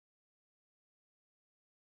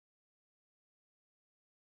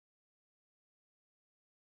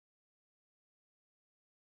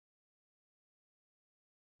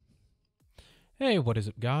Hey, what is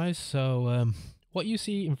up, guys? So, what you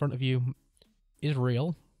see in front of you is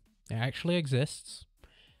real. It actually exists.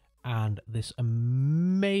 And this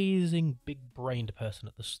amazing big-brained person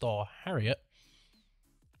at the store, Harriet,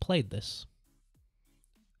 played this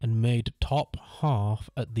and made top half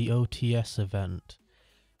at the OTS event.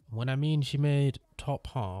 When I mean she made top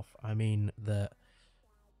half, I mean that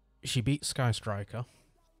she beat Sky Striker,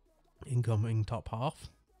 incoming top half.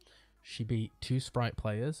 She beat two Sprite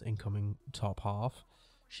players, incoming top half.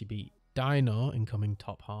 She beat Dino, incoming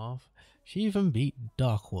top half. She even beat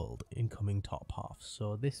Dark World, incoming top half.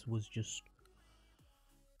 So this was just...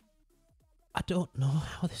 I don't know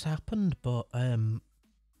how this happened, but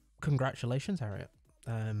congratulations, Harriet.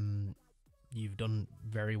 You've done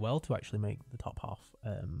very well to actually make the top half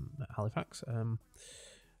at Halifax.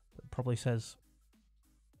 That probably says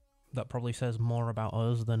more about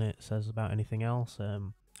us than it says about anything else.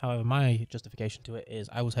 However, my justification to it is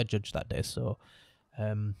I was head judge that day, so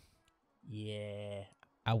yeah,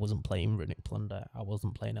 I wasn't playing Runic Plunder, I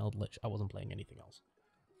wasn't playing Eldritch, I wasn't playing anything else.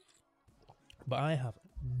 But I have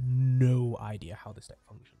no idea how this deck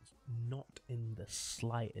functions, not in the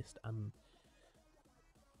slightest, and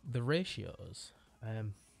the ratios,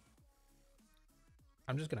 I'm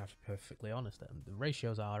just gonna have to be perfectly honest. The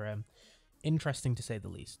ratios are interesting to say the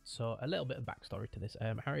least. So a little bit of backstory to this.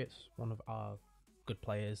 Harriet's one of our good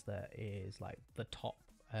players that is like the top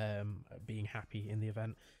being happy in the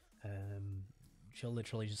event. She'll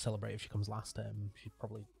literally just celebrate if she comes last. She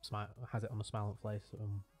probably has it on a smile face.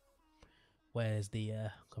 Where's the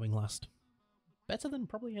coming last better than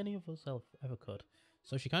probably any of us ever could.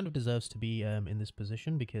 So she kind of deserves to be in this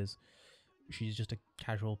position because she's just a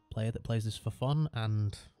casual player that plays this for fun,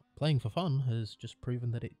 and playing for fun has just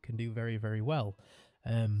proven that it can do very, very well.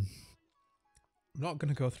 I'm not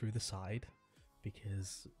going to go through the side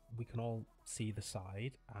because we can all see the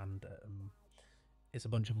side, and it's a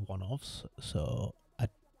bunch of one-offs, so I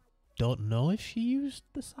don't know if she used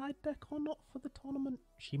the side deck or not for the tournament.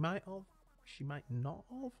 She might have, she might not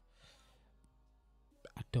have.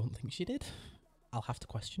 I don't think she did. I'll have to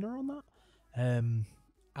question her on that.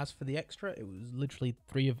 As for the extra, it was literally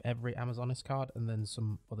 3 of every Amazoness card, and then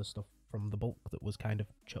some other stuff from the bulk that was kind of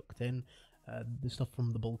chucked in. The stuff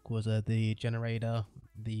from the bulk was the Generator,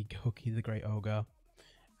 the Hooky the Great Ogre,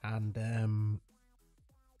 and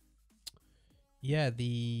yeah,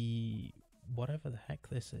 the whatever the heck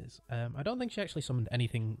this is. I don't think she actually summoned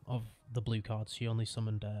anything of the blue cards. She only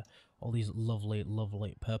summoned all these lovely,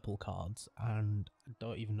 lovely purple cards, and I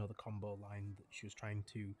don't even know the combo line that she was trying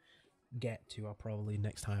to get to. I'll probably,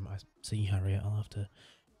 next time I see Harriet, I'll have to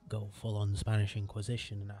go full on Spanish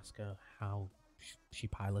Inquisition and ask her how she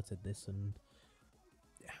piloted this and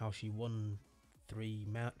how she won 3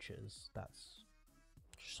 matches. That's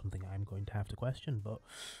something I'm going to have to question, but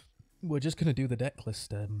we're just going to do the deck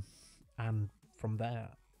list, and from there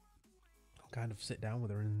I'll kind of sit down with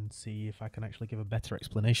her and see if I can actually give a better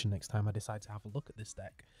explanation next time I decide to have a look at this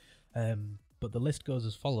deck. But the list goes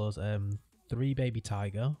as follows: 3 Baby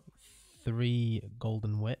Tiger, 3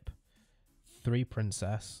 Golden Whip, 3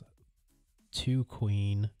 Princess, 2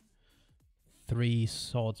 Queen, 3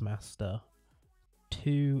 Swordsmaster,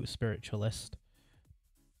 2 Spiritualist,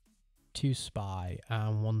 2 Spy,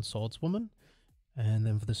 and 1 Swordswoman. And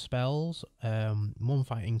then for the spells, 1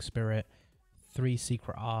 Fighting Spirit, 3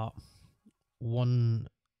 Secret Art, 1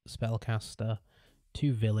 Spellcaster,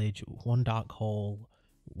 2 Village, 1 Dark Hole,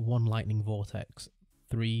 1 Lightning Vortex,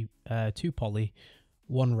 2 Poly,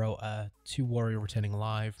 1 Rotor, 2 Warrior Returning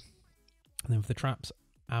Alive. And then for the traps,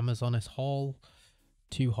 Amazoness Hall,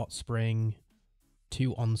 2 Hot Spring,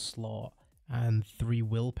 2 Onslaught, and 3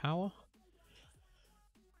 Willpower.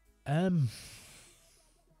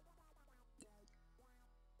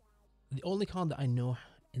 The only card that I know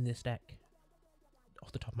in this deck,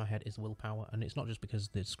 off the top of my head, is Willpower, and it's not just because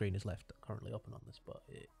the screen is left currently open on this, but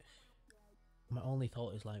my only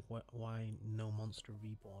thought is like, why no Monster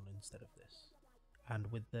Reborn instead of this?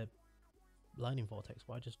 And with the Lightning Vortex,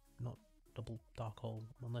 why just not double Dark Hole,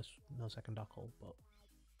 unless no second Dark Hole, but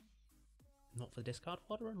not for discard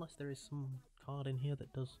fodder, unless there is some card in here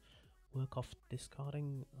that does work off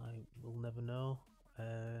discarding. I will never know.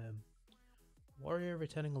 Warrior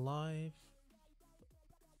Returning Alive,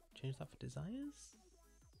 change that for Desires?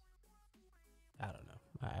 I don't know.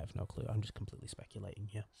 I have no clue. I'm just completely speculating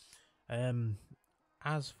here.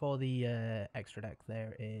 As for the extra deck,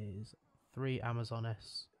 there is 3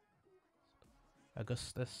 Amazoness,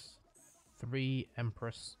 Augustus, 3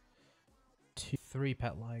 Empress, 3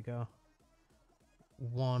 Pet Liger,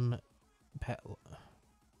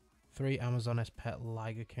 3 Amazoness Pet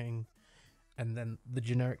Liger King, and then the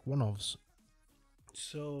generic one-offs.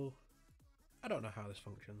 So I don't know how this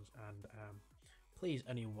functions, and please,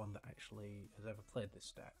 anyone that actually has ever played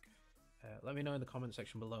this deck, let me know in the comment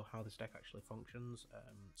section below how this deck actually functions,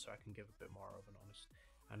 so I can give a bit more of an honest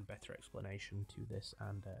and better explanation to this.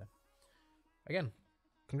 And again,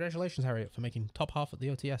 congratulations, Harriet, for making top half at the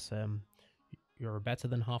OTS. You're better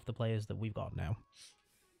than half the players that we've got now.